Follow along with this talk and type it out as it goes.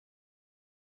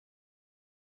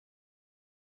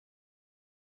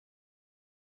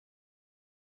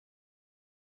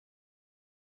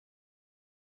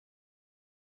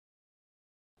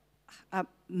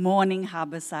Morning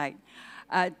Harborside.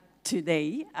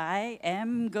 Today, I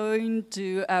am going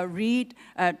to read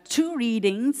two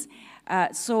readings.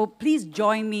 So please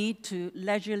join me to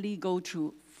leisurely go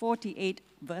through 48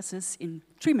 verses in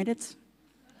 3 minutes.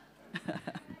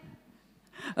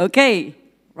 Okay,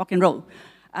 rock and roll.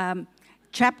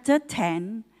 Chapter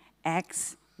 10,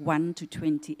 Acts 1 to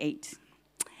 28.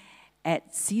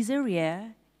 At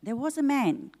Caesarea, there was a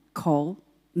man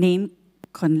named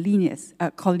Cornelius,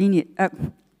 a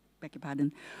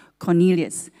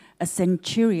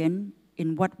centurion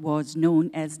in what was known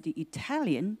as the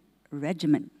Italian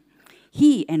regiment.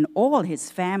 He and all his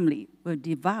family were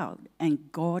devout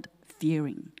and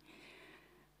God-fearing.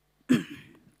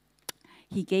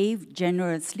 He gave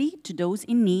generously to those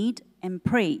in need and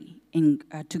prayed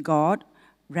to God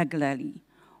regularly.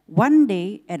 One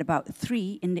day at about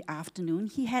 3 in the afternoon,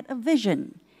 he had a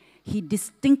vision. He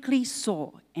distinctly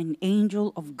saw an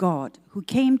angel of God who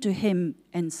came to him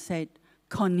and said,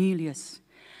 "Cornelius."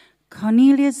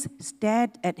 Cornelius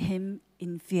stared at him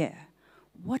in fear.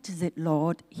 "What is it,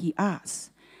 Lord?" he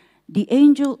asked. The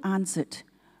angel answered,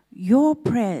 "Your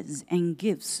prayers and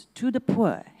gifts to the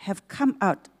poor have come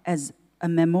out as a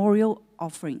memorial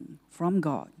offering from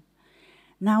God.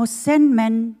 Now send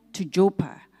men to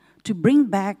Joppa to bring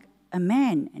back a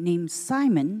man named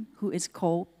Simon, who is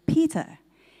called Peter.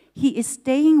 He is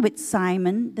staying with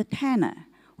Simon the tanner,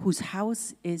 whose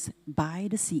house is by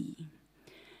the sea."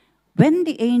 When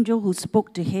the angel who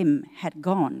spoke to him had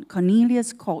gone,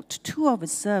 Cornelius called 2 of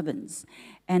his servants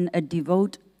and a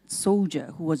devout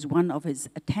soldier who was one of his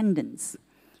attendants.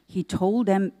 He told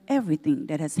them everything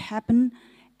that has happened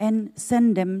and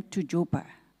sent them to Joppa.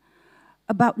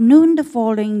 About noon the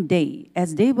following day,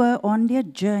 as they were on their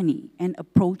journey and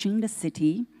approaching the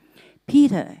city,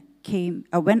 Peter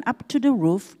went up to the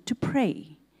roof to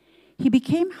pray. He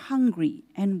became hungry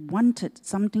and wanted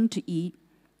something to eat,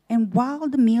 and while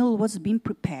the meal was being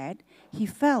prepared, he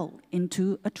fell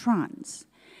into a trance.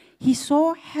 He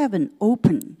saw heaven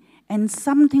open and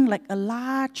something like a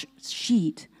large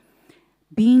sheet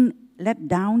being let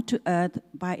down to earth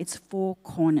by its 4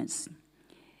 corners.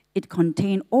 It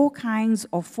contained all kinds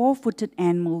of 4-footed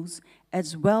animals,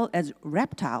 as well as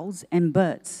reptiles and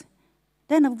birds.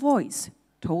 Then a voice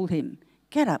told him,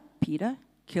 "Get up, Peter,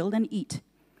 kill and eat."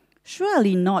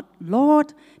 "Surely not,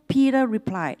 Lord," Peter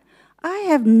replied. "I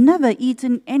have never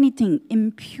eaten anything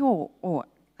impure or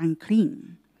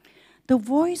unclean." The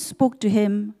voice spoke to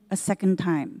him a second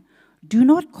time. "Do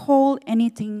not call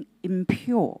anything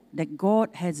impure that God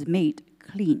has made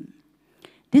clean."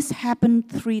 This happened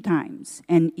 3 times,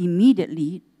 and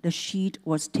immediately the sheet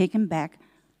was taken back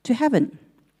to heaven.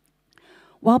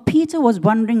 While Peter was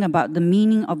wondering about the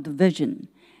meaning of the vision,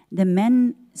 the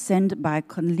men sent by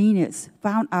Cornelius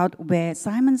found out where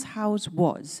Simon's house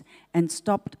was and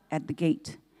stopped at the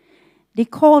gate. They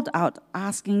called out,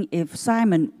 asking if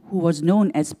Simon, who was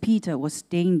known as Peter, was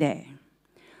staying there.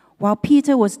 While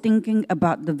Peter was thinking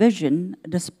about the vision,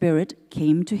 the Spirit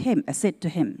said to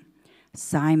him,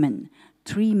 "Simon,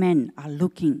 3 men are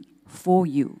looking for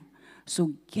you.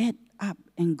 So get up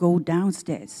and go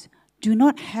downstairs. Do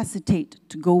not hesitate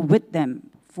to go with them,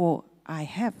 for I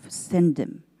have sent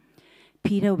them."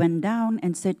 Peter went down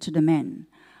and said to the men,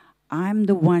 "I'm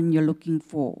the one you're looking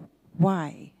for.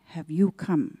 Why have you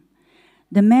come?"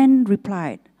 The men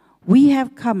replied, "We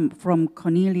have come from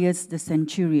Cornelius the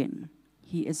centurion.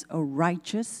 He is a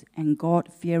righteous and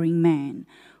God-fearing man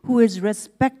who is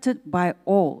respected by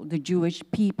all the Jewish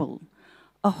people.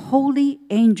 A holy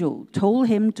angel told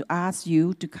him to ask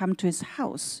you to come to his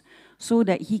house so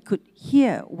that he could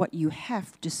hear what you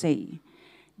have to say."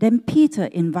 Then Peter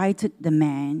invited the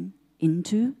man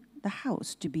into the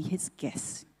house to be his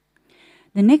guest.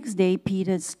 The next day,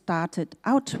 Peter started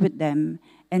out with them,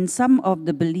 and some of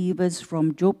the believers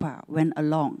from Joppa went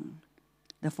along.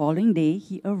 The following day,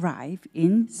 he arrived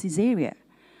in Caesarea.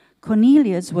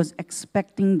 Cornelius was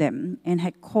expecting them and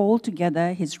had called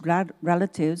together his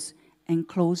relatives and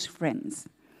close friends.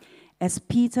 As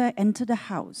Peter entered the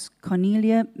house,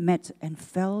 Cornelius met and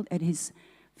fell at his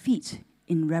feet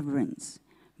in reverence.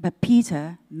 But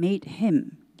Peter made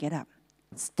him get up.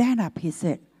 "Stand up," he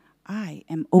said. "I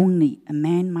am only a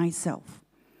man myself."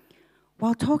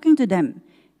 While talking to them,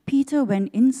 Peter went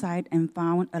inside and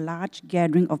found a large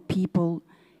gathering of people.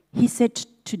 He said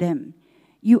to them,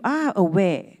 "You are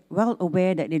well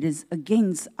aware that it is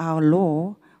against our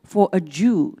law for a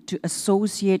Jew to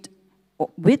associate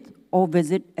with or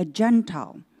visit a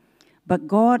Gentile. But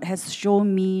God has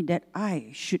shown me that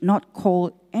I should not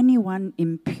call anyone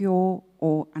impure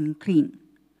or unclean."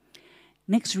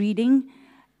 Next reading,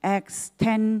 Acts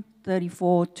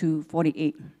 10:34 to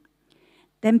 48.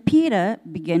 Then Peter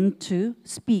began to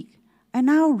speak. I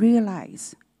now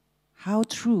realize how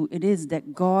true it is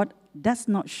that God does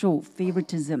not show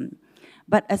favoritism,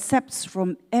 but accepts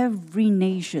from every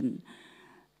nation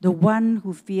the one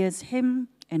who fears him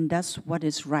and does what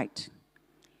is right.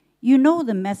 You know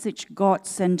the message God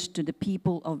sent to the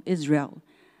people of Israel,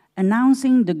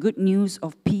 announcing the good news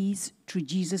of peace through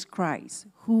Jesus Christ,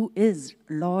 who is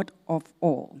Lord of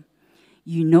all.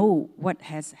 You know what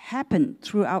has happened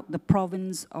throughout the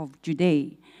province of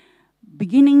Judea,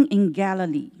 beginning in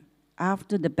Galilee,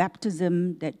 after the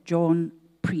baptism that John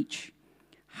preached,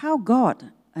 how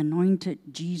God anointed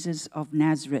Jesus of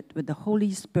Nazareth with the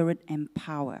Holy Spirit and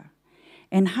power,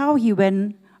 and how he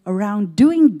went around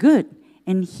doing good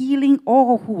and healing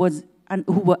all who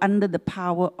were under the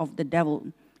power of the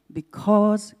devil,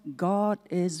 because God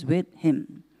is with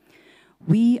him.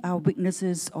 We are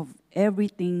witnesses of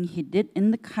everything he did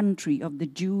in the country of the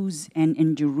Jews and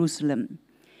in Jerusalem.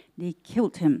 They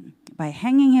killed him by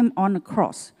hanging him on a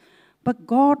cross, but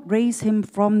God raised him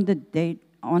from the dead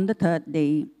on the third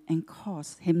day and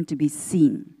caused him to be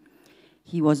seen.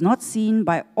 He was not seen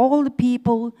by all the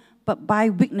people, but by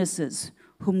witnesses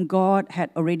whom God had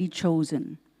already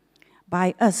chosen,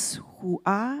 by us who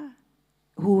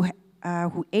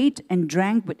ate and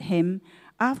drank with him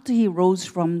after he rose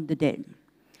from the dead.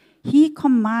 He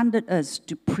commanded us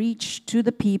to preach to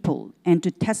the people and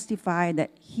to testify that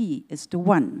he is the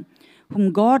one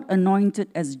whom God anointed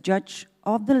as judge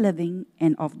of the living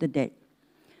and of the dead.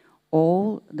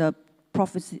 All the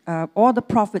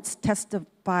prophets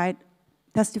testify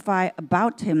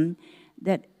about him,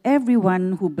 that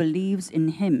everyone who believes in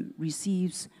him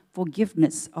receives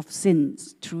forgiveness of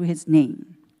sins through his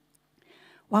name.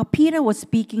 While Peter was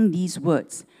speaking these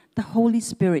words, the Holy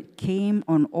Spirit came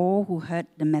on all who heard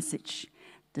the message.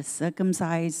 The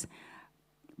circumcised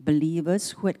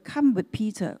believers who had come with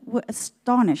Peter were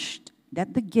astonished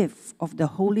that the gift of the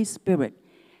Holy Spirit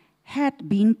had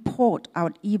been poured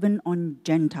out even on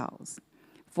Gentiles,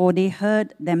 for they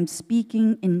heard them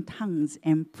speaking in tongues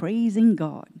and praising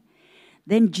God.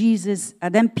 Then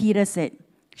Peter said,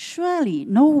 "Surely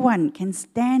no one can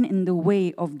stand in the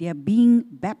way of their being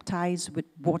baptized with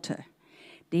water.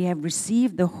 They have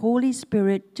received the Holy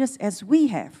Spirit just as we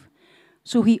have."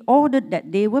 So he ordered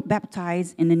that they were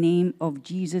baptized in the name of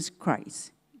Jesus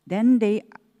Christ. Then they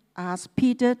asked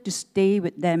Peter to stay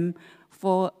with them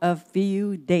for a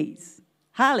few days.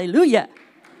 Hallelujah.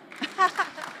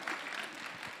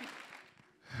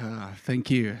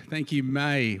 Thank you. Thank you,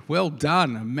 May. Well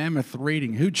done. A mammoth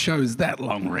reading. Who chose that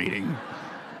long reading?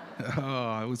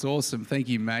 Oh, it was awesome. Thank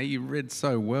you, May. You read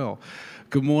so well.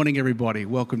 Good morning, everybody.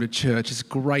 Welcome to church. It's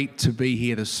great to be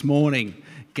here this morning,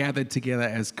 gathered together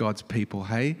as God's people,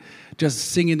 hey?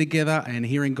 Just singing together and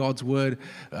hearing God's word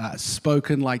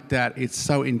spoken like that, it's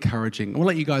so encouraging. I'll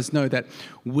let you guys know that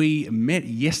we met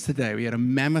yesterday. We had a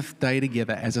mammoth day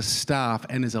together as a staff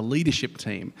and as a leadership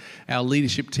team. Our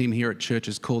leadership team here at church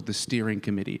is called the Steering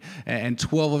Committee. And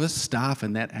 12 of us, staff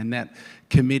and that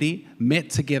committee, met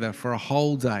together for a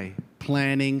whole day,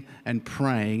 planning and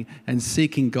praying and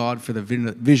seeking God for the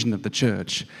vision of the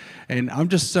church. And I'm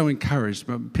just so encouraged.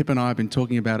 Pip and I have been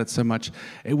talking about it so much.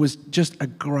 It was just a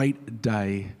great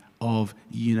day of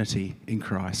unity in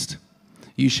Christ.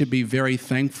 You should be very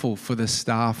thankful for the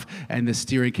staff and the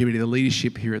steering committee, the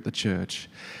leadership here at the church.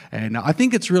 And I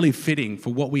think it's really fitting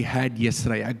for what we had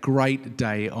yesterday, a great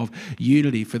day of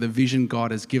unity for the vision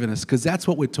God has given us, because that's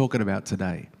what we're talking about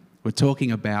today. We're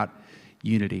talking about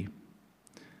unity.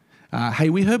 Hey,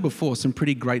 we heard before some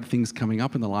pretty great things coming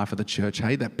up in the life of the church.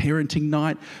 Hey, that parenting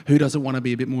night. Who doesn't want to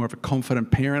be a bit more of a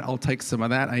confident parent? I'll take some of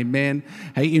that. Amen.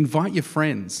 Hey, invite your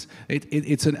friends.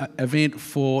 It's an event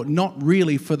for not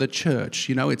really for the church.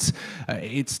 You know, it's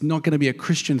not going to be a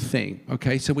Christian thing.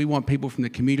 Okay, so we want people from the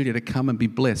community to come and be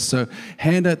blessed. So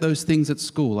hand out those things at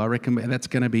school. I reckon that's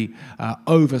going to be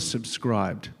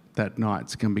oversubscribed. That night.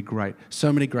 It's going to be great.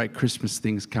 So many great Christmas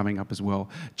things coming up as well.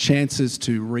 Chances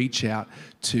to reach out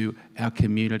to our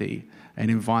community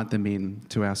and invite them in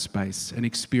to our space and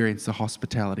experience the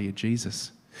hospitality of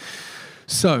Jesus.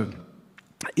 So,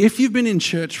 if you've been in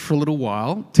church for a little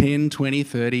while, 10, 20,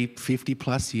 30, 50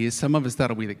 plus years, some of us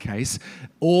that'll be the case,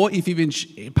 or if you've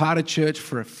been part of church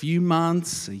for a few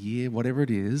months, a year, whatever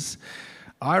it is,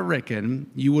 I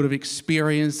reckon you would have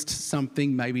experienced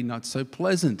something maybe not so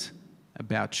pleasant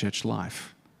about church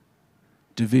life.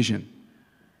 Division,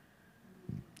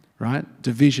 right?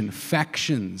 Division,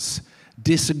 factions,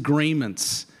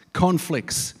 disagreements,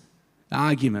 conflicts,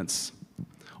 arguments,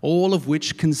 all of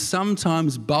which can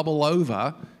sometimes bubble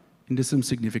over into some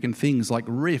significant things like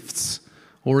rifts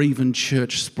or even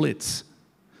church splits.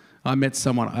 I met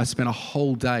someone, I spent a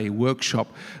whole day workshop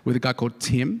with a guy called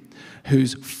Tim,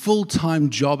 whose full-time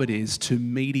job it is to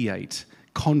mediate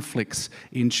conflicts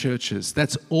in churches.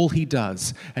 That's all he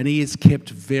does, and he is kept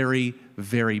very,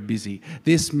 very busy.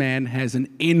 This man has an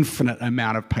infinite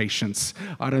amount of patience.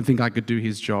 I don't think I could do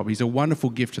his job. He's a wonderful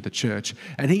gift to the church,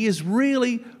 and he is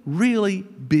really, really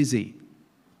busy.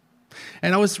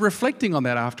 And I was reflecting on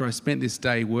that after I spent this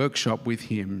day workshop with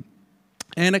him,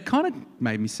 and it kind of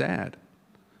made me sad.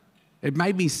 It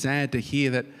made me sad to hear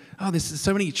that, there's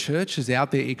so many churches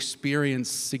out there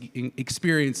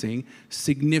experiencing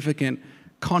significant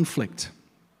conflict.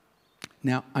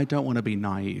 Now, I don't want to be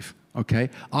naive, okay?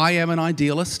 I am an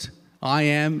idealist. I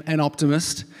am an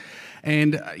optimist.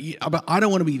 But I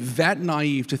don't want to be that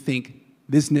naive to think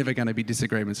there's never going to be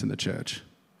disagreements in the church,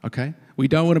 okay? We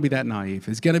don't want to be that naive.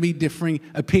 There's going to be differing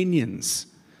opinions,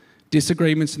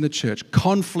 disagreements in the church.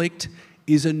 Conflict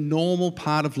is a normal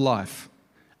part of life,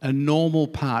 a normal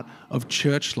part of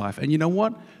church life. And you know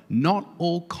what? Not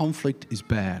all conflict is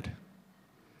bad.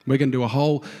 We're going to do a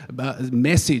whole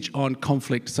message on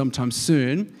conflict sometime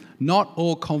soon. Not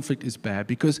all conflict is bad,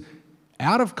 because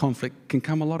out of conflict can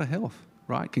come a lot of health,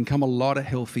 right? Can come a lot of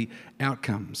healthy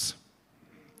outcomes.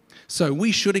 So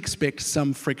we should expect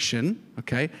some friction,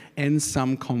 okay, and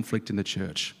some conflict in the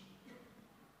church.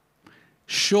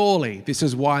 Surely this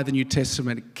is why the New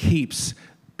Testament keeps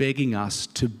begging us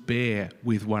to bear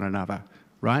with one another,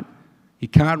 right? You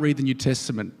can't read the New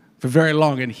Testament for very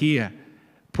long and here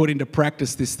put into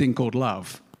practice this thing called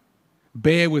love.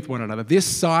 Bear with one another. This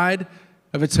side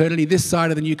of eternity, this side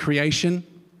of the new creation,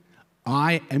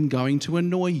 I am going to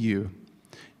annoy you.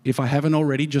 If I haven't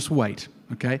already, just wait,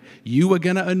 okay? You are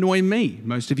going to annoy me.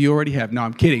 Most of you already have. No,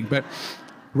 I'm kidding. But,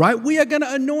 right, we are going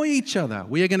to annoy each other.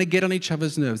 We are going to get on each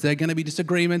other's nerves. There are going to be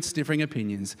disagreements, differing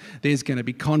opinions. There's going to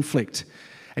be conflict.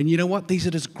 And you know what? These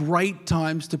are just great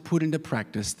times to put into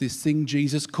practice this thing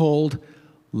Jesus called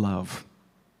love.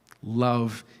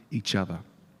 Love each other.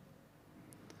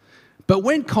 But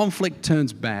when conflict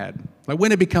turns bad, like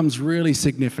when it becomes really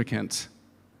significant,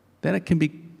 then it can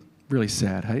be really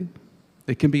sad, hey?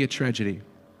 It can be a tragedy.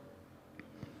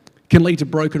 It can lead to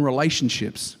broken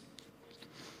relationships,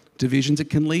 divisions. It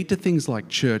can lead to things like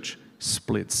church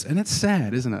splits. And it's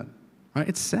sad, isn't it? Right?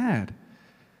 It's sad.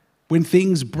 When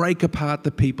things break apart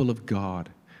the people of God,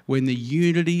 when the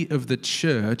unity of the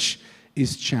church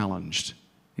is challenged,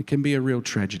 it can be a real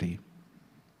tragedy.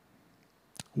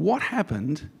 What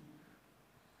happened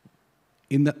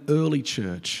in the early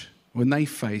church when they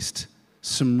faced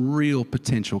some real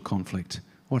potential conflict?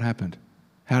 What happened?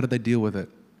 How did they deal with it?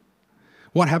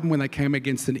 What happened when they came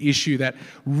against an issue that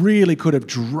really could have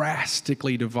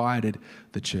drastically divided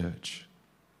the church?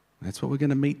 That's what we're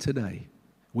going to meet today.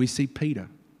 We see Peter,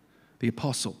 the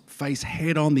apostle, face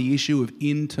head-on the issue of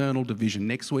internal division.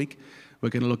 Next week, we're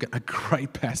going to look at a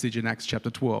great passage in Acts chapter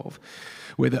 12,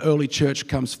 where the early church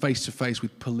comes face to face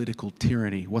with political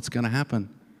tyranny. What's going to happen?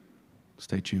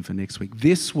 Stay tuned for next week.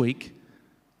 This week,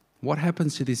 what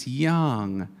happens to this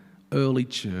young early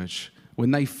church when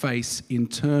they face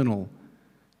internal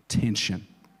tension,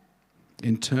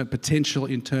 potential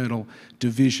internal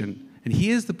division? And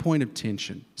here's the point of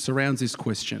tension, surrounds this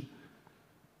question.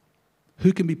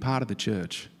 Who can be part of the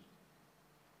church?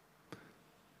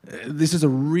 This is a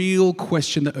real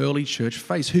question the early church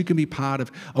faced. Who can be part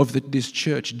of this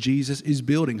church Jesus is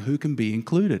building? Who can be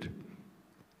included?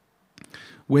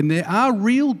 When there are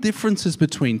real differences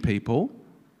between people,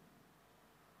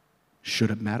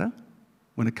 should it matter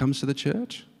when it comes to the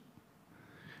church?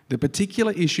 The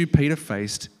particular issue Peter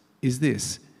faced is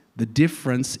this: the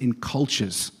difference in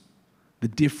cultures, the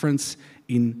difference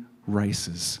in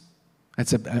races.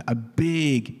 That's a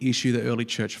big issue the early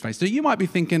church faced. So you might be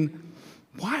thinking,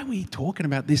 why are we talking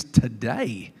about this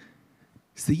today?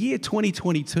 It's the year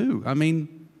 2022. I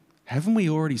mean, haven't we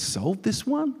already solved this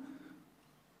one?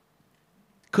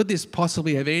 Could this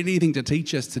possibly have anything to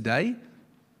teach us today?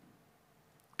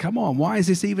 Come on, why is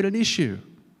this even an issue?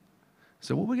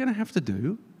 So what we're going to have to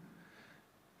do,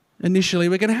 initially,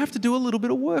 we're going to have to do a little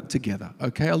bit of work together,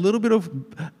 okay? A little bit of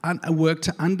work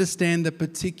to understand the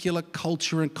particular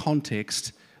culture and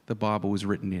context the Bible was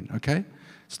written in, okay?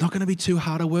 It's not going to be too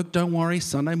hard a work, don't worry.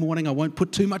 Sunday morning, I won't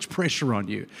put too much pressure on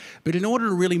you. But in order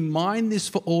to really mine this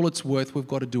for all it's worth, we've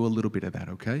got to do a little bit of that,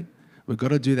 okay? We've got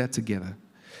to do that together.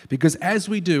 Because as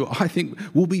we do, I think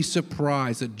we'll be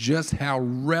surprised at just how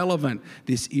relevant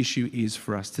this issue is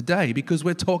for us today, because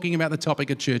we're talking about the topic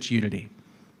of church unity.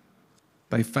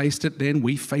 They faced it then,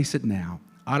 we face it now.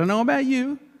 I don't know about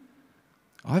you.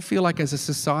 I feel like as a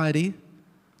society,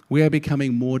 we are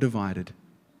becoming more divided,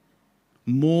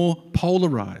 more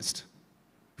polarized.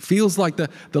 Feels like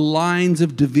the lines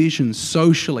of division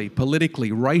socially,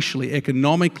 politically, racially,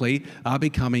 economically are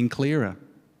becoming clearer.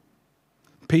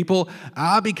 People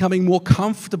are becoming more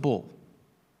comfortable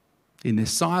in their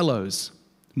silos,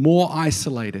 more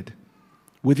isolated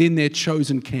within their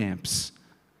chosen camps.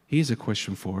 Here's a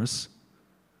question for us.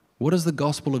 What does the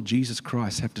gospel of Jesus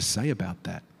Christ have to say about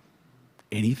that?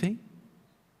 Anything?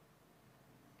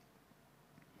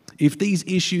 If these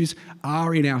issues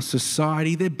are in our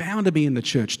society, they're bound to be in the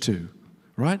church too,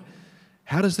 right?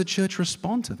 How does the church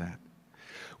respond to that?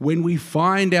 When we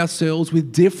find ourselves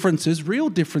with differences, real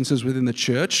differences within the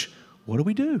church, what do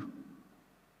we do?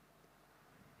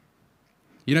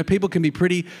 You know, people can be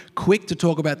pretty quick to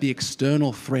talk about the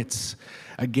external threats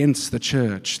against the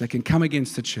church. They can come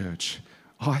against the church.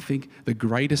 I think the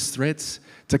greatest threats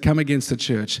to come against the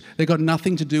church, they've got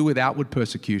nothing to do with outward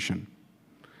persecution.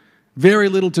 Very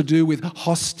little to do with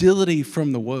hostility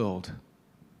from the world.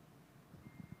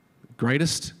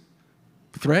 Greatest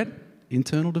threat,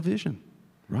 internal division,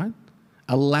 right?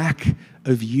 A lack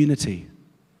of unity.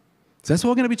 So that's what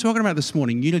we're going to be talking about this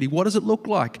morning, unity. What does it look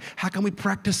like? How can we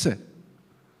practice it?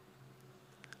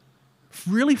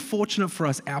 Really fortunate for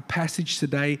us, our passage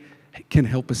today can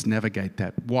help us navigate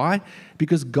that. Why?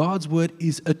 Because God's word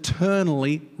is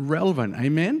eternally relevant.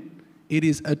 Amen? It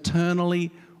is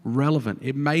eternally relevant.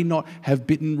 It may not have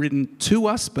been written to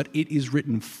us, but it is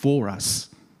written for us.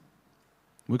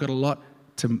 We've got a lot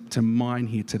to mine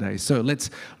here today. So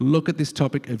let's look at this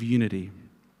topic of unity.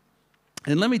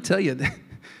 And let me tell you, this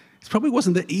probably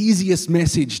wasn't the easiest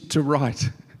message to write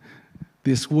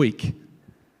this week.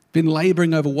 Been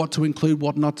laboring over what to include,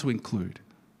 what not to include.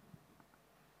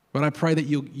 But I pray that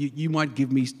you might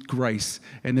give me grace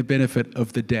and the benefit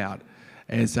of the doubt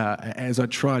as I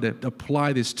try to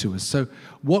apply this to us. So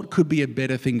what could be a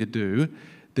better thing to do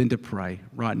than to pray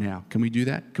right now? Can we do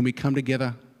that? Can we come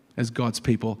together as God's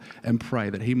people and pray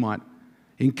that He might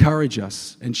encourage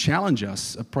us and challenge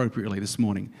us appropriately this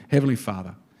morning? Heavenly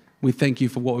Father, we thank You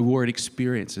for what we've already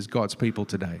experienced as God's people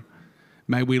today.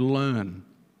 May we learn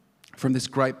from this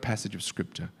great passage of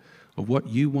Scripture of what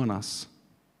You want us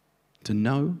to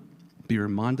know, be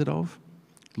reminded of.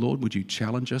 Lord, would You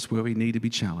challenge us where we need to be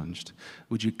challenged?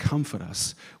 Would You comfort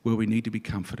us where we need to be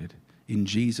comforted? In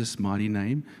Jesus' mighty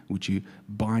name, would You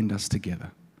bind us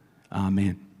together?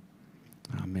 Amen.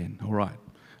 Amen. All right,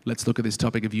 let's look at this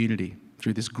topic of unity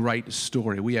through this great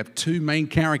story. We have two main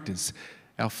characters.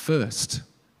 Our first,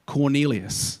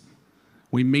 Cornelius.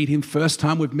 We meet him first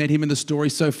time. We've met him in the story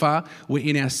so far. We're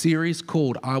in our series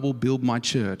called I Will Build My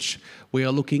Church. We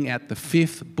are looking at the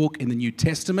 5th book in the New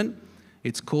Testament.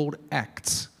 It's called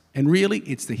Acts. And really,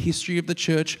 it's the history of the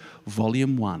church,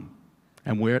 volume 1.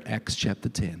 And we're at Acts chapter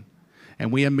 10.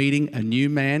 And we are meeting a new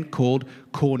man called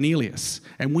Cornelius.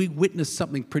 And we witness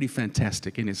something pretty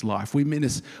fantastic in his life. We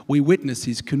witness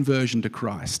his conversion to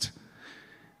Christ.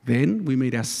 Then we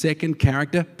meet our second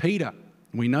character, Peter.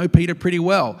 We know Peter pretty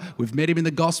well. We've met him in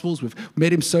the Gospels. We've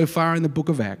met him so far in the book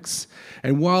of Acts.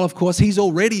 And while, of course, he's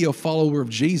already a follower of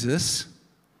Jesus,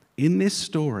 in this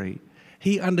story,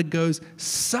 he undergoes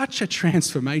such a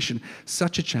transformation,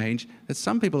 such a change, that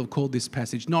some people have called this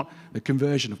passage not the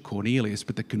conversion of Cornelius,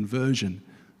 but the conversion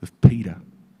of Peter.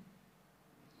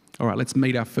 All right, let's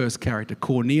meet our first character,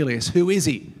 Cornelius. Who is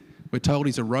he? We're told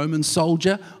he's a Roman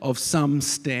soldier of some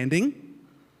standing,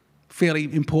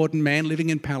 fairly important man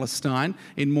living in Palestine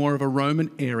in more of a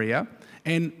Roman area.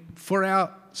 And for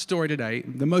our story today,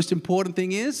 the most important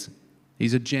thing is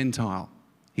he's a Gentile.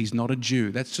 He's not a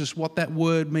Jew. That's just what that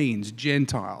word means,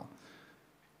 Gentile,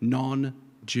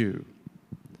 non-Jew.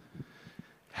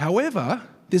 However,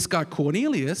 this guy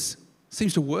Cornelius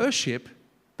seems to worship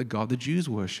the God the Jews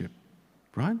worship,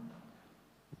 right?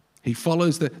 He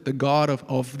follows the God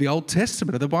of the Old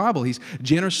Testament, of the Bible. He's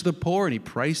generous to the poor and he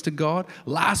prays to God.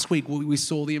 Last week we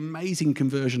saw the amazing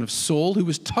conversion of Saul, who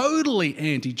was totally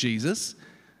anti-Jesus.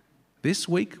 This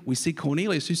week we see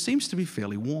Cornelius, who seems to be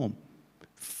fairly warm,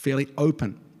 fairly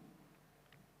open.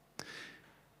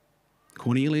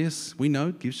 Cornelius, we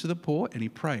know, gives to the poor and he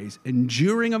prays. And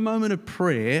during a moment of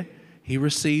prayer, he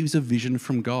receives a vision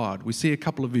from God. We see a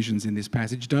couple of visions in this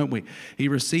passage, don't we? He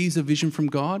receives a vision from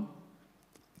God.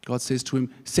 God says to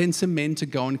him, send some men to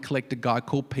go and collect a guy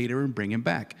called Peter and bring him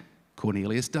back.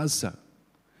 Cornelius does so.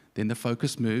 Then the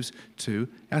focus moves to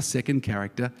our second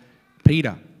character,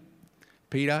 Peter.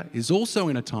 Peter is also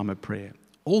in a time of prayer,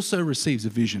 also receives a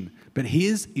vision, but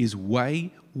his is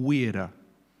way weirder.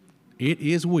 It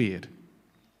is weird.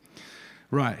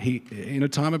 Right, in a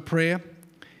time of prayer,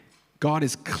 God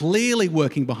is clearly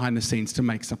working behind the scenes to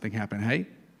make something happen, hey?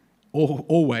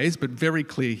 always, but very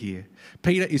clear here.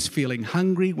 Peter is feeling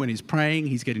hungry when he's praying.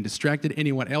 He's getting distracted.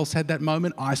 Anyone else had that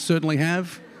moment? I certainly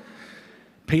have.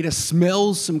 Peter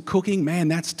smells some cooking. Man,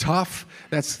 that's tough.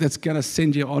 That's going to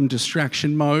send you on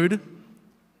distraction mode.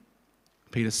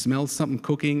 Peter smells something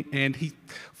cooking and he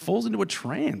falls into a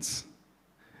trance.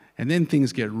 And then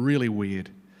things get really weird.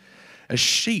 A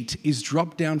sheet is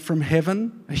dropped down from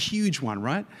heaven, a huge one,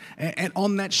 right? And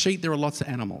on that sheet there are lots of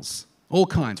animals, all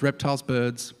kinds, reptiles,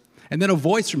 birds. And then a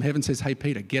voice from heaven says, hey,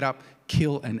 Peter, get up,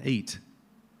 kill and eat.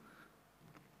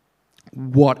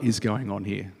 What is going on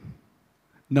here?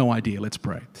 No idea. Let's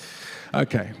pray.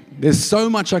 Okay, there's so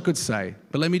much I could say,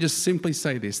 but let me just simply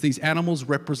say this. These animals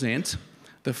represent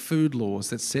the food laws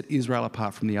that set Israel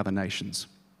apart from the other nations,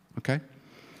 okay?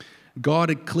 God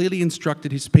had clearly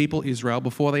instructed his people, Israel,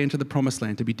 before they entered the promised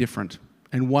land to be different.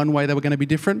 And one way they were going to be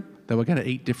different, they were going to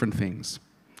eat different things.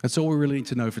 That's all we really need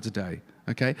to know for today,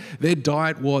 okay? Their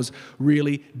diet was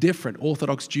really different.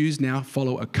 Orthodox Jews now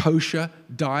follow a kosher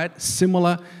diet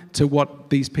similar to what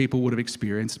these people would have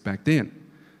experienced back then.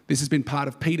 This has been part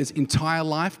of Peter's entire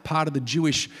life, part of the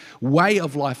Jewish way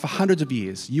of life for hundreds of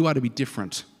years. You are to be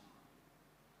different.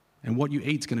 And what you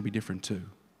eat is going to be different too.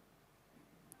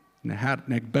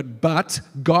 But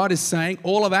God is saying,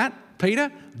 all of that,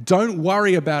 Peter, don't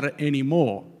worry about it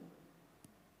anymore.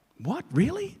 What,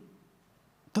 really?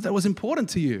 I thought that was important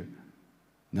to you.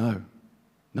 No,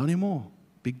 not anymore.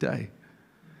 Big day.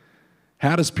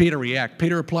 How does Peter react?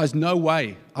 Peter replies, no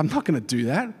way, I'm not going to do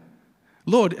that.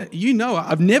 Lord, you know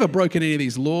I've never broken any of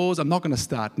these laws. I'm not going to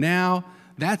start now.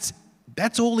 That's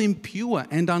all impure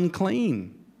and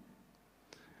unclean.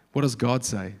 What does God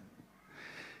say?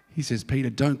 He says, Peter,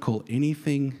 don't call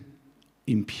anything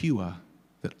impure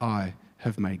that I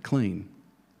have made clean.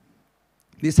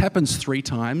 This happens 3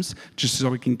 times, just so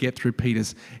we can get through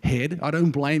Peter's head. I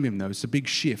don't blame him, though. It's a big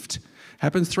shift.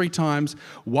 Happens 3 times.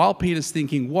 While Peter's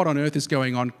thinking, what on earth is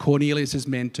going on, Cornelius'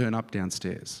 men turn up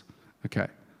downstairs. Okay,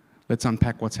 let's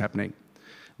unpack what's happening.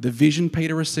 The vision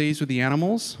Peter receives with the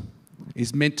animals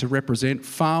is meant to represent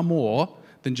far more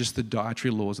than just the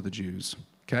dietary laws of the Jews.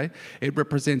 Okay? It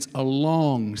represents a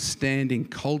long-standing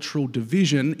cultural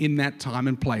division in that time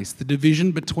and place, the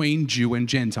division between Jew and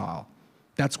Gentile.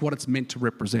 That's what it's meant to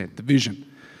represent, the vision.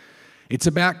 It's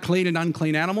about clean and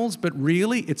unclean animals, but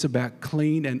really it's about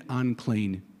clean and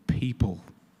unclean people.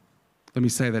 Let me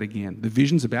say that again. The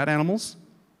vision's about animals,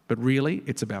 but really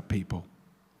it's about people.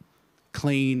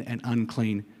 Clean and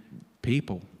unclean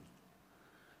people.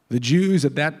 The Jews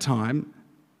at that time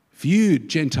viewed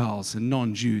Gentiles and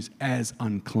non-Jews as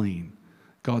unclean.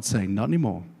 God's saying, not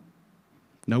anymore.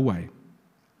 No way.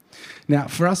 Now,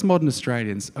 for us modern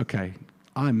Australians, okay,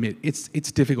 I admit, it's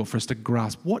difficult for us to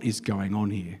grasp what is going on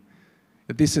here.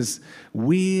 That this is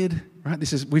weird, right?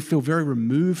 We feel very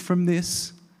removed from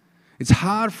this. It's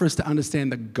hard for us to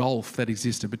understand the gulf that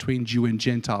existed between Jew and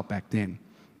Gentile back then.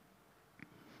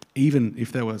 Even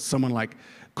if there was someone like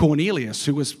Cornelius,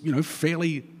 who was,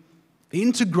 fairly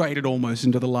integrated almost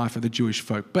into the life of the Jewish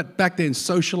folk. But back then,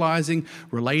 socializing,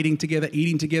 relating together,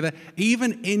 eating together,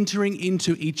 even entering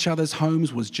into each other's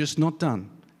homes was just not done.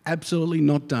 Absolutely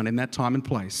not done in that time and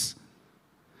place.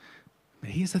 But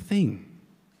here's the thing.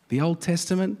 The Old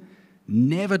Testament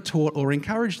never taught or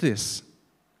encouraged this.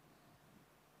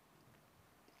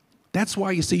 That's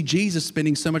why you see Jesus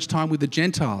spending so much time with the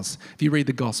Gentiles, if you read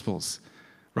the Gospels,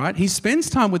 right? He spends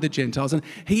time with the Gentiles, and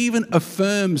he even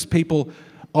affirms people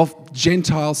of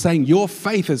Gentiles saying, your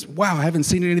faith is, wow, I haven't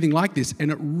seen anything like this. And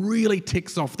it really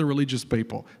ticks off the religious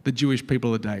people, the Jewish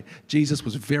people of the day. Jesus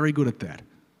was very good at that.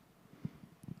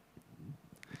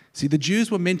 See, the Jews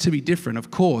were meant to be different,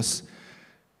 of course,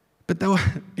 but they were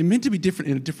meant to be different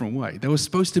in a different way. They were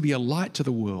supposed to be a light to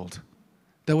the world.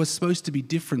 They were supposed to be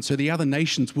different so the other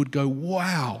nations would go,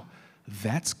 wow,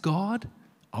 that's God?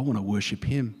 I want to worship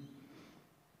him.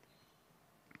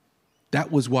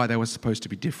 That was why they were supposed to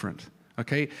be different.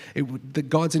 Okay,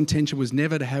 God's intention was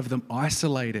never to have them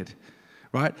isolated,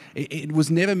 right? It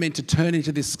was never meant to turn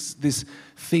into this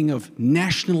thing of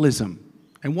nationalism.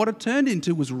 And what it turned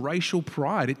into was racial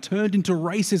pride. It turned into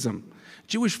racism.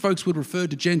 Jewish folks would refer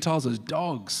to Gentiles as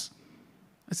dogs.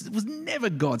 It was never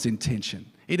God's intention.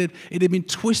 It had been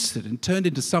twisted and turned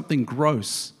into something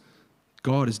gross.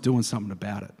 God is doing something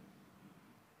about it.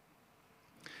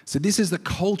 So this is the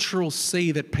cultural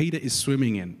sea that Peter is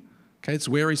swimming in. Okay, it's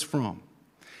where he's from.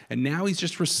 And now he's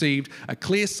just received a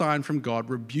clear sign from God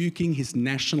rebuking his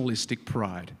nationalistic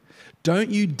pride. Don't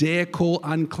you dare call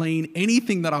unclean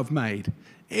anything that I've made.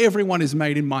 Everyone is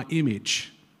made in my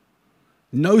image.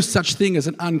 No such thing as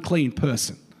an unclean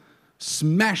person.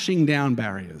 Smashing down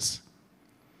barriers.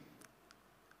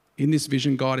 In this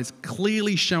vision, God is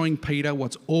clearly showing Peter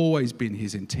what's always been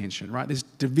his intention, right? This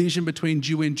division between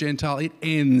Jew and Gentile, it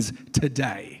ends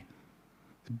today.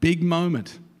 Big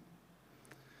moment.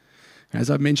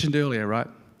 As I mentioned earlier, right?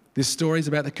 This story is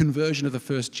about the conversion of the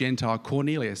first Gentile,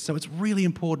 Cornelius. So it's really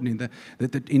important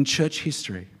in church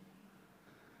history.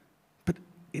 But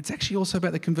it's actually also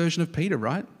about the conversion of Peter,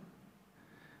 right?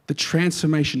 The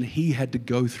transformation he had to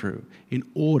go through in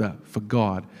order for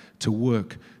God to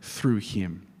work through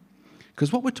him.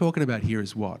 Because what we're talking about here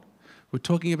is what? We're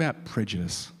talking about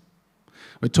prejudice.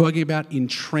 We're talking about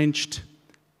entrenched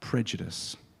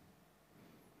prejudice.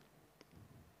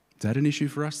 Is that an issue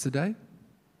for us today?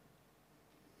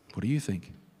 What do you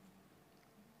think?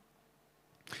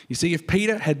 You see, if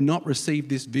Peter had not received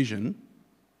this vision,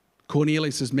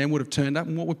 Cornelius' men would have turned up,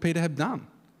 and what would Peter have done?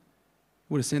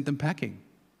 Would have sent them packing.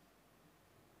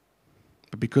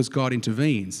 But because God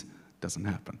intervenes, it doesn't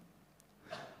happen.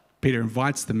 Peter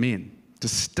invites the men to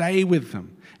stay with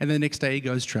them, and the next day he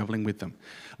goes traveling with them.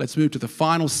 Let's move to the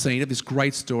final scene of this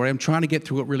great story. I'm trying to get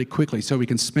through it really quickly so we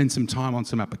can spend some time on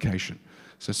some application.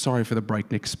 So sorry for the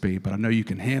breakneck speed, but I know you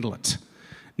can handle it.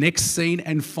 Next scene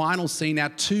and final scene, our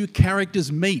two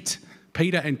characters meet,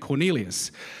 Peter and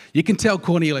Cornelius. You can tell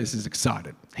Cornelius is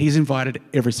excited. He's invited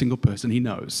every single person he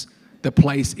knows. The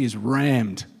place is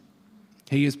rammed.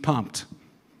 He is pumped.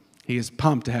 He is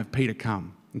pumped to have Peter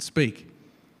come and speak.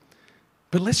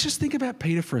 But let's just think about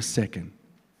Peter for a second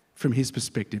from his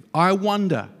perspective. I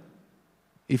wonder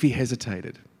if he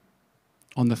hesitated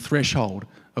on the threshold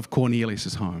of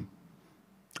Cornelius' home.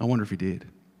 I wonder if he did.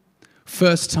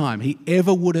 First time he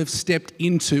ever would have stepped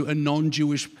into a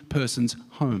non-Jewish person's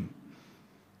home.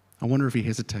 I wonder if he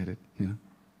hesitated,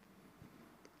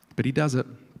 But he does it.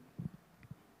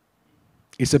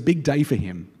 It's a big day for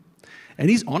him. And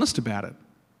he's honest about it.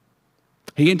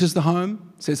 He enters the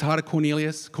home, says hi to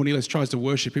Cornelius. Cornelius tries to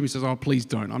worship him. He says, oh, please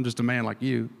don't. I'm just a man like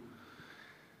you.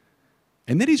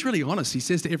 And then he's really honest. He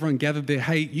says to everyone gathered there,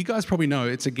 hey, you guys probably know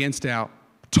it's against our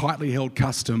tightly held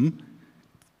custom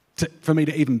for me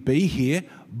to even be here,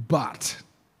 but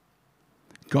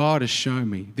God has shown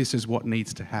me this is what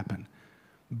needs to happen.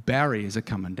 Barriers are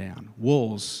coming down.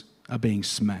 Walls are being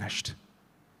smashed.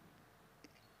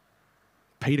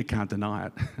 Peter can't deny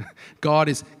it. God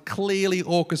is clearly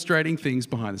orchestrating things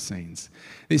behind the scenes.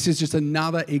 This is just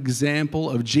another example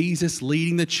of Jesus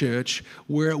leading the church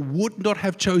where it would not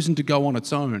have chosen to go on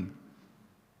its own.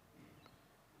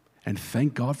 And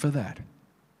thank God for that.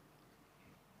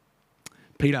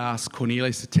 Peter asks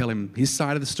Cornelius to tell him his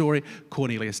side of the story.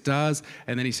 Cornelius does.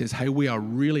 And then he says, hey, we are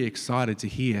really excited to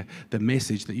hear the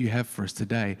message that you have for us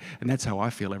today. And that's how I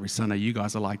feel every Sunday. You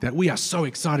guys are like that. We are so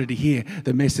excited to hear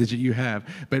the message that you have.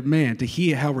 But man, to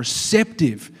hear how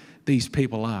receptive these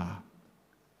people are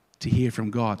to hear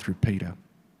from God through Peter.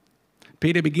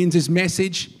 Peter begins his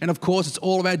message. And of course, it's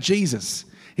all about Jesus,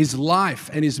 his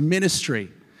life and his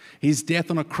ministry, his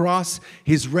death on a cross,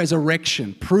 his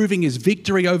resurrection, proving his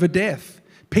victory over death.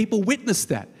 People witness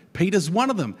that. Peter's one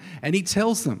of them. And he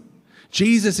tells them,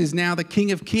 Jesus is now the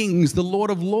King of Kings, the Lord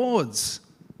of Lords.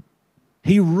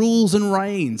 He rules and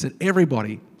reigns, and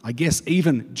everybody, I guess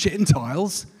even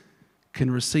Gentiles,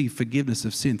 can receive forgiveness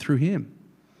of sin through him.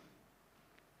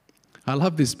 I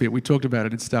love this bit. We talked about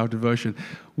it in Style Devotion.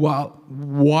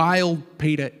 While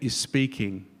Peter is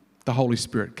speaking, the Holy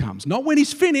Spirit comes. Not when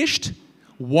he's finished,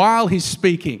 while he's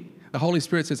speaking. The Holy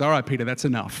Spirit says, all right, Peter, that's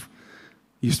enough.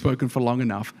 You've spoken for long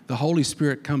enough. The Holy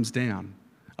Spirit comes down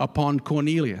upon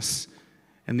Cornelius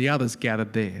and the others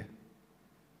gathered there.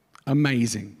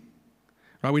 Amazing.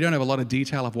 Right? We don't have a lot of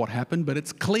detail of what happened, but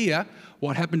it's clear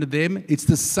what happened to them. It's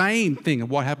the same thing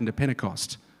of what happened to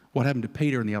Pentecost, what happened to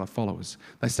Peter and the other followers.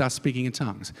 They start speaking in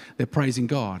tongues. They're praising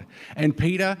God. And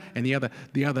Peter and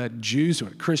the other Jews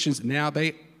or Christians, now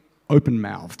they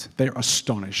open-mouthed. They're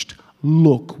astonished.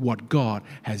 Look what God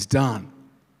has done.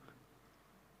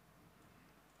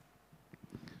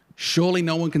 Surely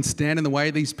no one can stand in the way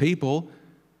of these people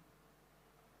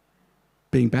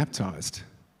being baptized,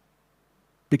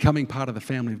 becoming part of the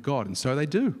family of God. And so they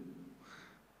do.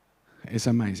 It's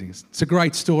amazing. It's a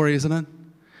great story, isn't it?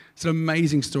 It's an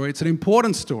amazing story. It's an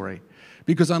important story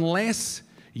because unless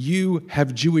you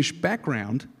have Jewish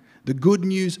background, the good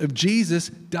news of Jesus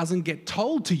doesn't get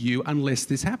told to you unless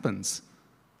this happens.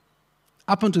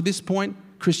 Up until this point,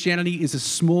 Christianity is a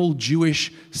small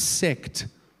Jewish sect.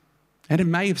 And it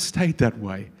may have stayed that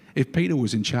way if Peter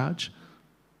was in charge.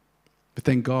 But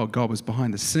thank God, God was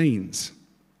behind the scenes.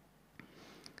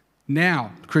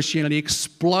 Now, Christianity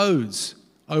explodes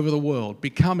over the world,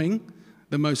 becoming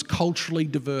the most culturally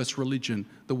diverse religion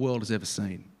the world has ever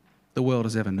seen, the world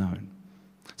has ever known.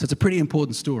 So it's a pretty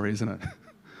important story, isn't it?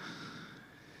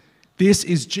 This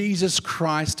is Jesus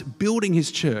Christ building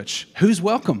his church. Who's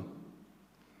welcome?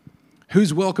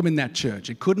 Who's welcome in that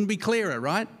church? It couldn't be clearer,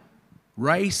 right?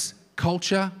 Race,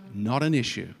 culture, not an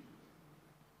issue.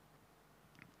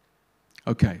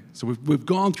 Okay, so we've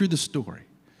gone through the story.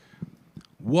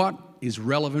 What is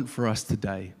relevant for us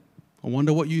today? I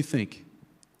wonder what you think.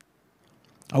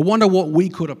 I wonder what we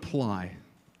could apply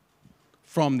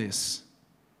from this.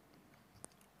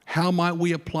 How might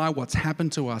we apply what's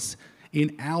happened to us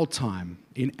in our time,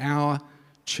 in our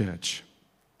church?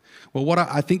 Well, what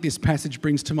I think this passage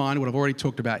brings to mind, what I've already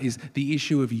talked about, is the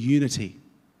issue of unity.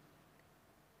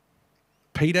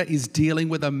 Peter is dealing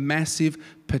with a massive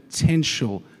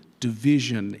potential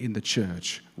division in the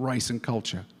church, race and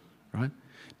culture, right?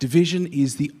 Division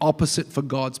is the opposite for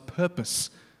God's purpose,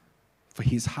 for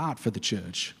his heart for the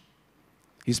church.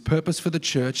 His purpose for the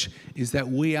church is that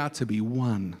we are to be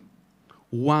one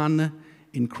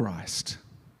in Christ.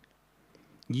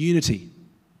 Unity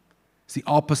is the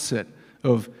opposite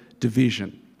of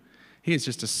division. Here's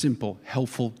just a simple,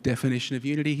 helpful definition of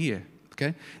unity here.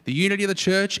 Okay? The unity of the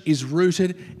church is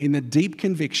rooted in the deep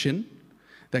conviction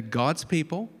that God's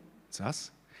people, it's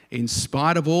us, in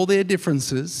spite of all their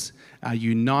differences, are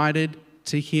united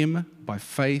to him by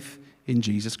faith in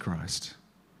Jesus Christ.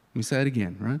 Let me say it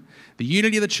again, right? The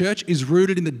unity of the church is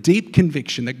rooted in the deep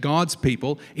conviction that God's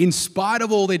people, in spite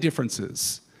of all their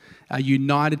differences, are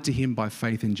united to him by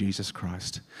faith in Jesus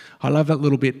Christ. I love that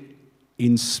little bit,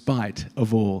 in spite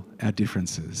of all our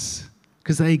differences,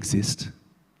 because they exist.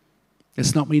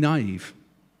 Let's not be naive.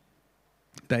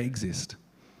 They exist.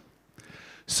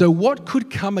 So what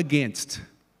could come against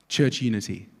church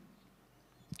unity?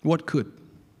 What could?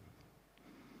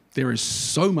 There is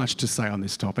so much to say on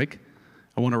this topic.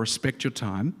 I want to respect your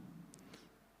time.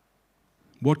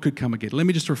 What could come against? Let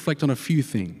me just reflect on a few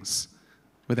things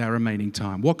with our remaining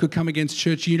time. What could come against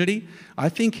church unity? I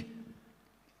think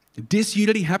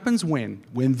disunity happens when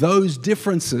those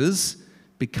differences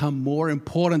become more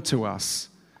important to us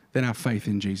than our faith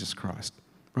in Jesus Christ,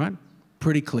 right?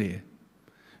 Pretty clear.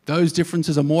 Those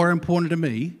differences are more important to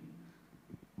me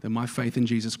than my faith in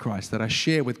Jesus Christ that I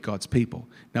share with God's people.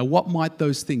 Now, what might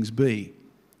those things be?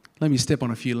 Let me step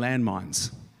on a few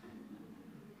landmines.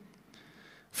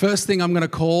 First thing I'm going to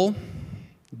call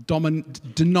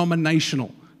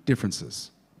denominational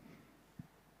differences.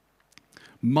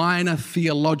 Minor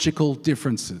theological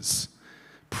differences.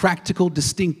 Practical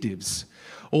distinctives.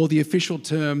 Or the official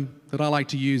term that I like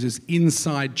to use is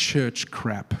inside church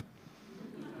crap.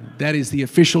 That is the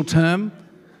official term.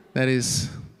 That is,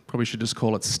 probably should just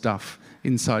call it stuff.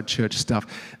 Inside church stuff.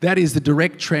 That is the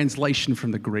direct translation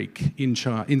from the Greek,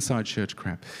 inside church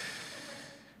crap.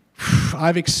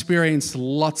 I've experienced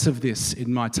lots of this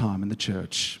in my time in the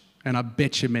church, and I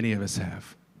bet you many of us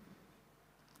have.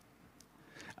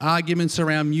 Arguments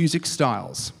around music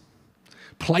styles,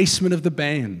 placement of the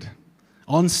band,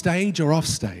 on stage or off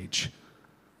stage,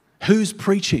 who's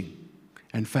preaching,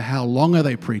 and for how long are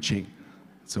they preaching?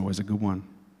 It's always a good one.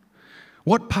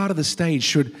 What part of the stage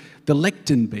should the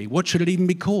lectern be? What should it even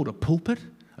be called? A pulpit?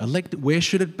 Where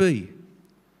should it be?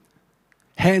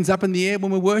 Hands up in the air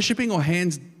when we're worshiping or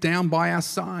hands down by our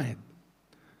side?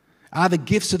 Are the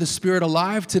gifts of the Spirit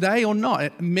alive today or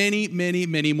not? Many, many,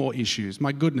 many more issues.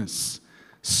 My goodness.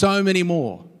 So many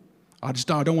more. I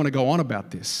don't want to go on about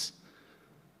this.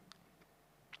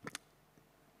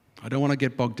 I don't want to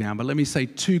get bogged down, but let me say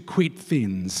two quick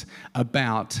things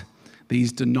about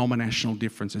these denominational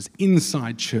differences,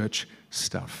 inside church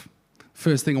stuff.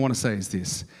 First thing I want to say is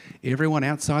this. Everyone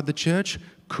outside the church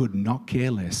could not care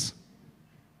less.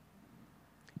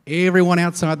 Everyone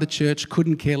outside the church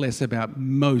couldn't care less about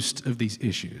most of these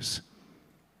issues.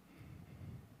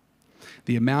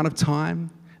 The amount of time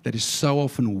that is so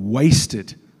often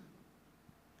wasted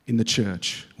in the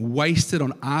church, wasted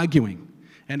on arguing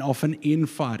and often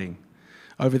infighting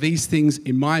over these things,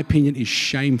 in my opinion, is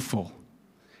shameful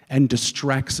and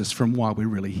distracts us from why we're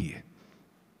really here.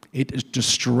 It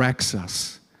distracts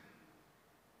us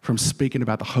from speaking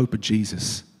about the hope of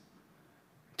Jesus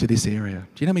to this area.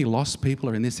 Do you know how many lost people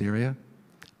are in this area?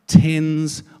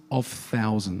 Tens of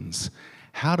thousands.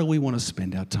 How do we want to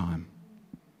spend our time?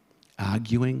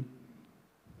 Arguing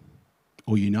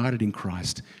or united in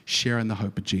Christ, sharing the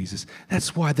hope of Jesus?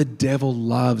 That's why the devil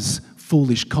loves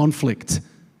foolish conflict,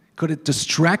 because it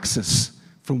distracts us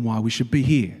from why we should be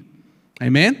here.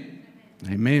 Amen?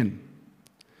 Amen.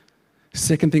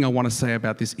 Second thing I want to say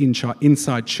about this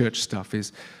inside church stuff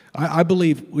is I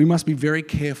believe we must be very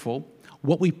careful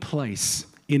what we place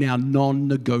in our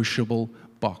non-negotiable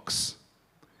box,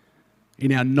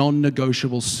 in our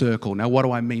non-negotiable circle. Now, what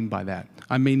do I mean by that?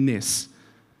 I mean this.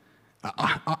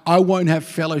 I won't have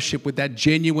fellowship with that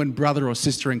genuine brother or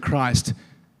sister in Christ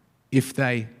if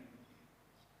they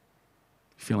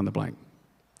fill in the blank.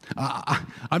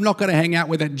 I'm not going to hang out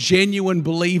with a genuine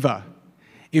believer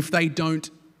if they do,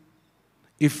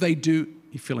 you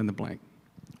fill in the blank.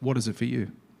 What is it for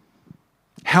you?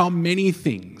 How many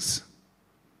things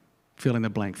fill in the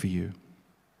blank for you?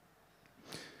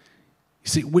 You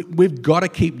see, we've got to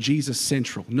keep Jesus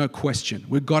central, no question.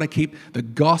 We've got to keep the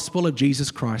gospel of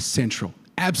Jesus Christ central,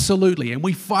 absolutely, and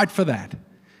we fight for that.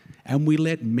 And we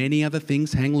let many other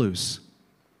things hang loose.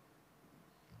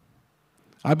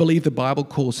 I believe the Bible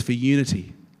calls for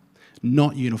unity,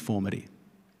 not uniformity.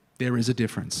 There is a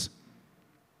difference.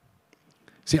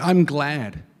 See, I'm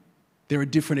glad there are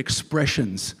different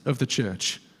expressions of the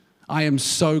church. I am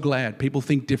so glad people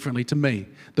think differently to me.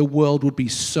 The world would be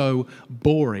so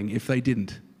boring if they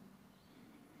didn't.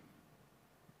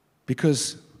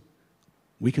 Because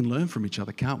we can learn from each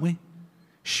other, can't we?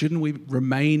 Shouldn't we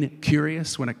remain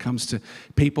curious when it comes to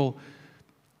people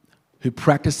who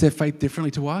practice their faith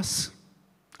differently to us?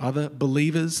 Other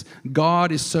believers?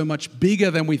 God is so much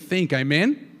bigger than we think,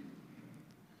 amen?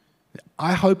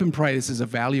 I hope and pray this is a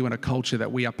value and a culture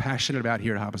that we are passionate about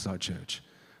here at Harborside Church,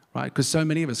 right? Because so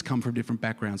many of us come from different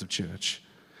backgrounds of church,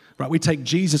 right? We take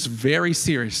Jesus very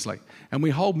seriously and we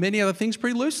hold many other things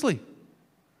pretty loosely.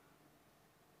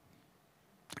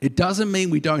 It doesn't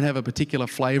mean we don't have a particular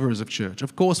flavor as a church.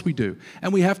 Of course we do.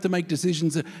 And we have to make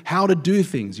decisions of how to do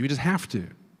things. We just have to.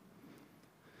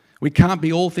 We can't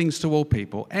be all things to all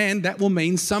people. And that will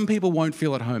mean some people won't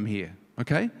feel at home here,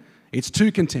 okay? It's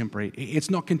too contemporary. It's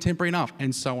not contemporary enough,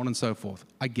 and so on and so forth.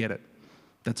 I get it.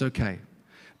 That's okay.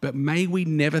 But may we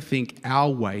never think our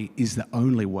way is the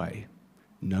only way.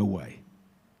 No way.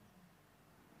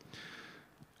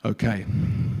 Okay.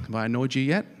 Have I annoyed you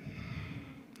yet?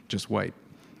 Just wait.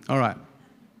 All right.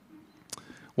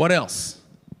 What else?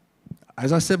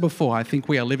 As I said before, I think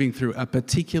we are living through a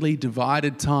particularly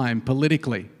divided time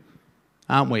politically,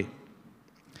 aren't we?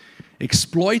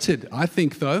 Exploited, I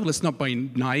think, though, let's not be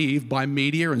naive, by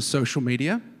media and social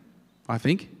media, I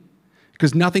think.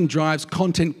 Because nothing drives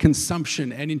content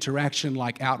consumption and interaction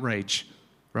like outrage,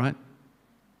 right?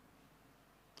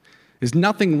 There's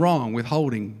nothing wrong with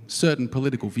holding certain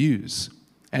political views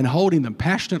and holding them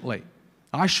passionately.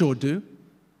 I sure do.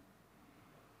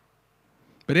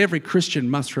 But every Christian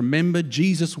must remember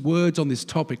Jesus' words on this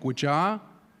topic, which are,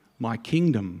 "My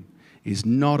kingdom is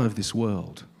not of this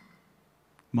world."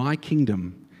 My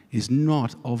kingdom is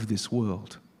not of this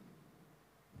world.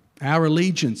 Our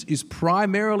allegiance is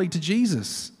primarily to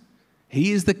Jesus.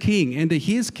 He is the king and to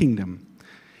his kingdom.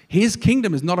 His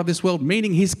kingdom is not of this world,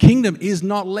 meaning his kingdom is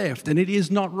not left and it is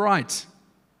not right.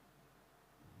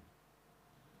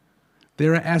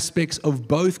 There are aspects of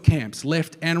both camps,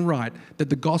 left and right, that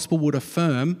the gospel would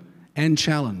affirm and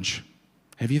challenge.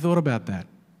 Have you thought about that?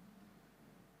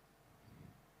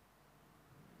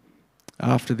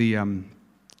 After the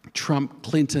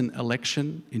Trump-Clinton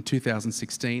election in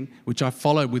 2016, which I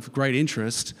followed with great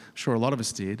interest, I'm sure a lot of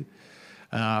us did,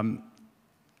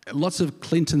 lots of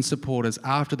Clinton supporters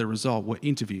after the result were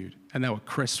interviewed and they were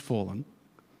crestfallen.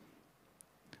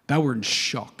 They were in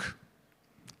shock.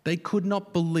 They could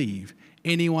not believe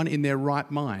anyone in their right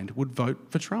mind would vote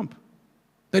for Trump.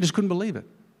 They just couldn't believe it.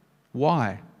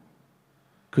 Why?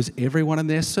 Because everyone in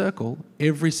their circle,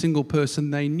 every single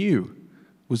person they knew,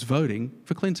 was voting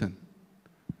for Clinton.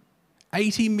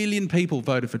 80 million people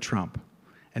voted for Trump,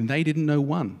 and they didn't know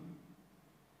one.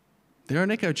 They're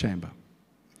an echo chamber.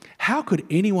 How could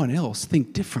anyone else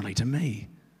think differently to me?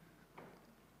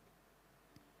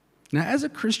 Now, as a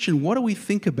Christian, what do we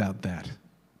think about that?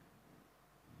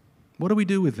 What do we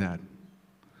do with that?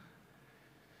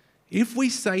 If we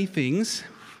say things,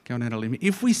 going out on a limb,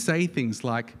 if we say things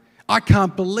like, "I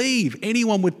can't believe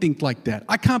anyone would think like that.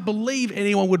 I can't believe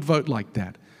anyone would vote like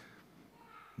that,"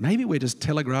 maybe we're just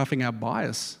telegraphing our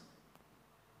bias.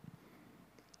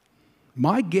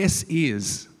 My guess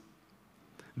is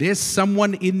there's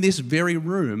someone in this very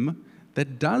room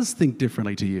that does think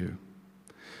differently to you.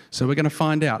 So we're going to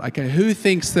find out. Okay, who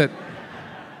thinks that?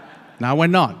 No, we're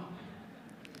not.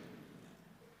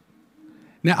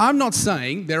 Now, I'm not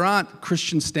saying there aren't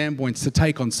Christian standpoints to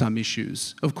take on some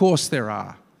issues. Of course there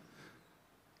are.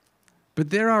 But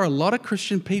there are a lot of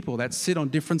Christian people that sit on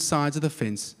different sides of the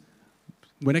fence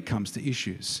when it comes to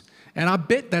issues. And I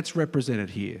bet that's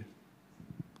represented here.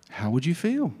 How would you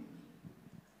feel?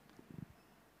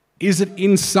 Is it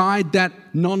inside that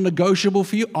non-negotiable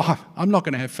for you? Oh, I'm not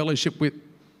going to have fellowship with...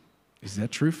 Is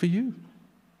that true for you?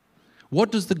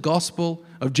 What does the gospel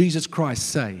of Jesus Christ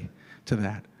say to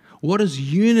that? What does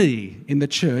unity in the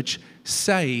church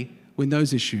say when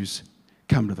those issues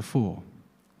come to the fore.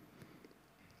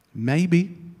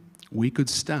 Maybe we could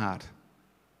start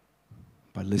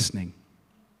by listening.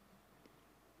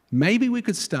 Maybe we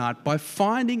could start by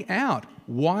finding out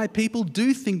why people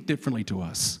do think differently to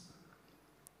us.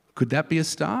 Could that be a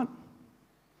start?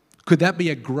 Could that be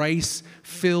a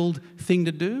grace-filled thing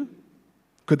to do?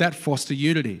 Could that foster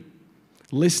unity?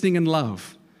 Listening and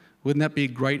love. Wouldn't that be a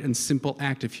great and simple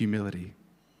act of humility?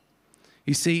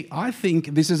 You see, I think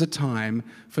this is a time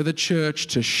for the church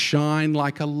to shine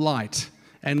like a light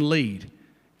and lead.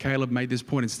 Caleb made this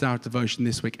point in Start Devotion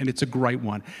this week, and it's a great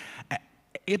one.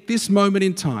 At this moment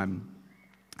in time,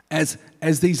 as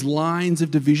these lines of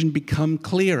division become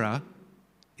clearer,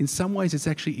 in some ways it's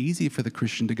actually easier for the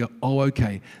Christian to go, oh,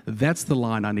 okay, that's the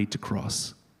line I need to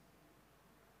cross.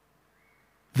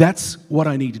 That's what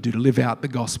I need to do to live out the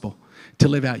gospel, to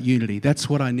live out unity. That's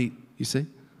what I need, you see?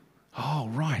 Oh,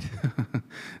 right.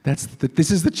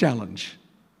 This is the challenge.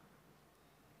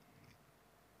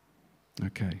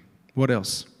 Okay, what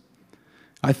else?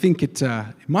 I think it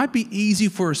might be easy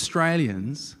for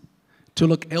Australians to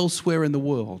look elsewhere in the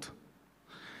world.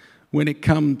 When it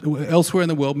comes elsewhere in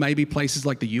the world, maybe places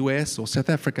like the US or South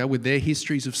Africa with their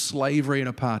histories of slavery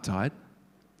and apartheid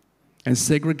and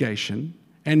segregation,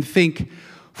 and think,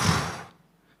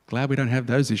 glad we don't have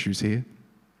those issues here.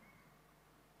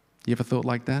 You ever thought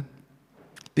like that?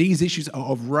 These issues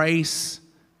of race,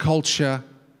 culture,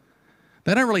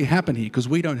 they don't really happen here because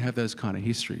we don't have those kind of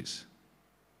histories.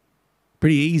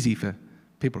 Pretty easy for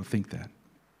people to think that.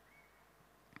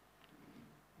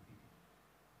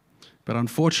 But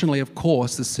unfortunately, of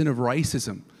course, the sin of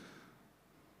racism,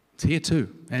 it's here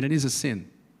too, and it is a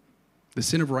sin. The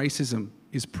sin of racism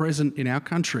is present in our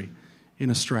country, in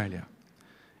Australia.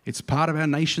 It's part of our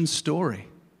nation's story.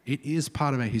 It is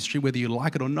part of our history, whether you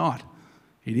like it or not.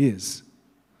 It is.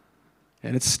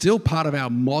 And it's still part of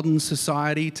our modern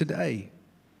society today.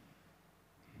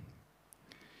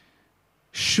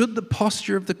 Should the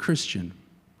posture of the Christian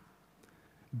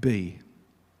be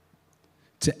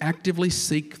to actively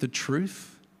seek the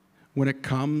truth when it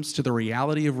comes to the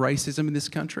reality of racism in this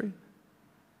country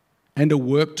and to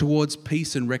work towards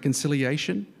peace and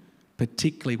reconciliation,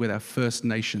 particularly with our First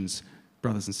Nations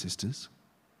brothers and sisters,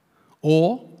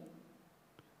 or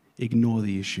ignore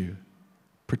the issue,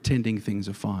 pretending things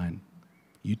are fine?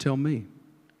 You tell me.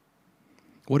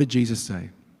 What did Jesus say?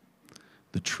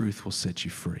 The truth will set you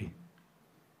free.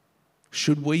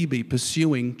 Should we be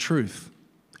pursuing truth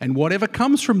and whatever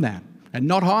comes from that and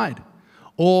not hide?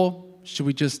 Or should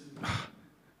we just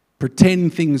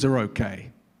pretend things are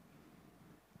okay?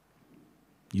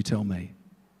 You tell me.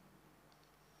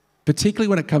 Particularly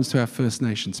when it comes to our First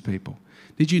Nations people.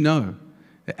 Did you know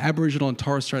that Aboriginal and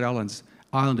Torres Strait Islanders,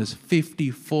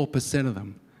 54% of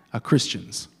them are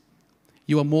Christians?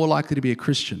 You are more likely to be a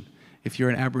Christian if you're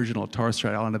an Aboriginal or Torres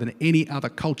Strait Islander than any other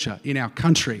culture in our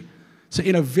country. So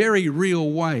in a very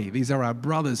real way, these are our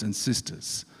brothers and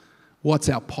sisters. What's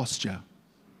our posture?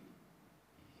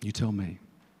 You tell me.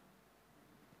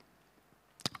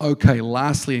 Okay,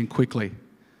 lastly and quickly.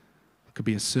 Could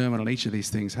be a sermon on each of these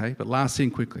things, hey? But lastly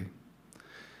and quickly.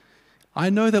 I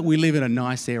know that we live in a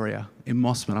nice area in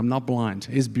Mossman. I'm not blind.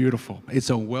 It's beautiful. It's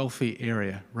a wealthy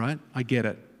area, right? I get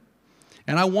it.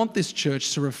 And I want this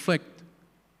church to reflect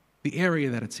the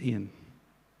area that it's in.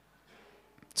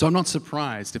 So I'm not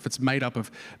surprised if it's made up of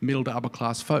middle to upper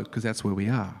class folk, because that's where we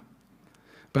are.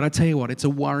 But I tell you what, it's a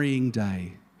worrying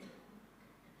day.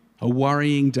 A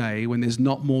worrying day when there's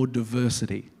not more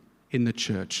diversity in the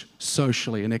church,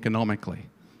 socially and economically.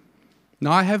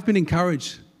 Now, I have been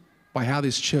encouraged by how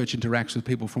this church interacts with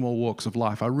people from all walks of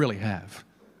life. I really have.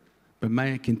 But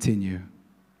may it continue.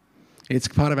 It's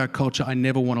part of our culture I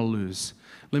never want to lose.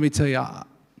 Let me tell you,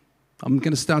 I'm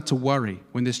going to start to worry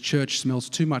when this church smells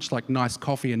too much like nice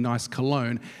coffee and nice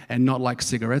cologne and not like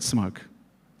cigarette smoke.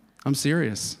 I'm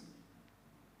serious.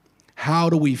 How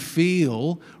do we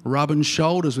feel rubbing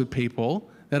shoulders with people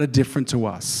that are different to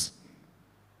us?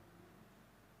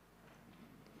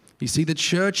 You see, the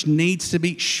church needs to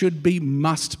be, should be,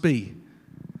 must be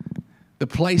the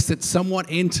place that someone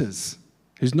enters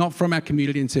who's not from our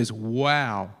community and says,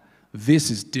 wow,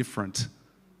 this is different.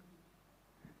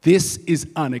 This is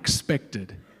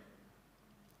unexpected.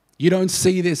 You don't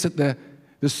see this at the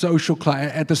social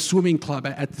club, at the swimming club,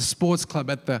 at the sports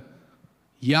club, at the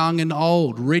young and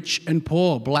old, rich and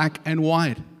poor, black and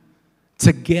white,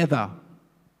 together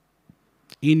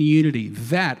in unity.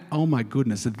 That, oh my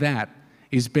goodness, that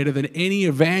is better than any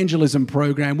evangelism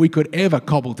program we could ever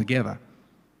cobble together.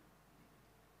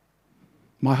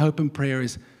 My hope and prayer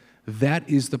is that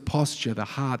is the posture, the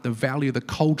heart, the value, the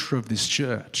culture of this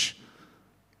church.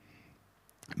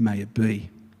 May it be.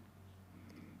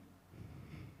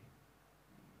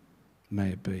 may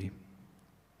it be.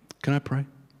 Can I pray?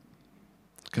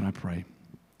 Can I pray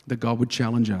that God would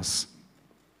challenge us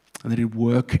and that He'd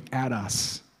work at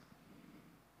us?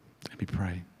 Let me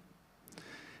pray.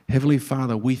 Heavenly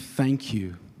Father, we thank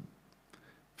You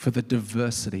for the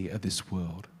diversity of this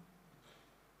world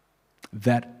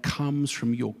that comes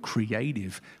from Your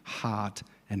creative heart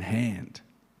and hand.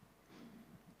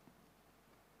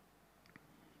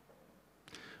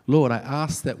 Lord, I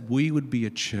ask that we would be a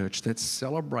church that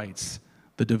celebrates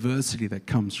the diversity that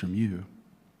comes from You.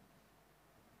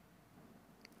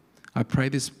 I pray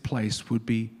this place would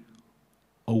be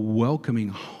a welcoming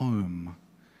home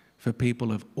for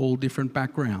people of all different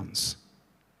backgrounds.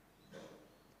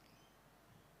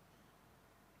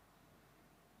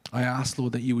 I ask,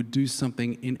 Lord, that You would do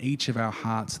something in each of our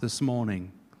hearts this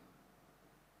morning.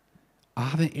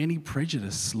 Are there any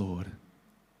prejudice, Lord?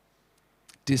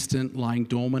 Distant, lying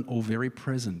dormant, or very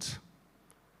present?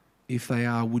 If they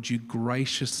are, would You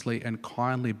graciously and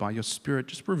kindly, by Your Spirit,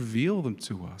 just reveal them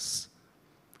to us?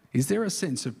 Is there a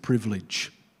sense of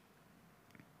privilege?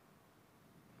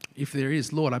 If there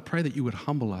is, Lord, I pray that You would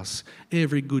humble us.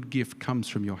 Every good gift comes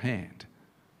from Your hand.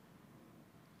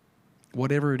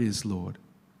 Whatever it is, Lord,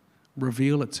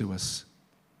 reveal it to us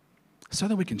so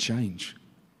that we can change,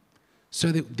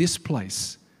 so that this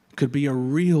place could be a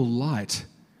real light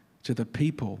to the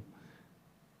people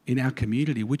in our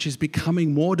community, which is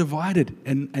becoming more divided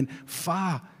and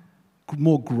far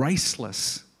more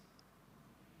graceless.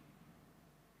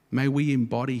 May we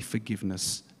embody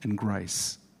forgiveness and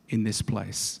grace in this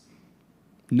place,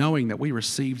 knowing that we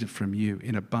received it from You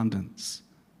in abundance.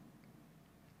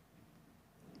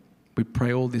 We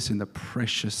pray all this in the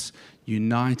precious,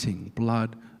 uniting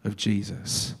blood of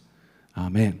Jesus.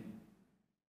 Amen.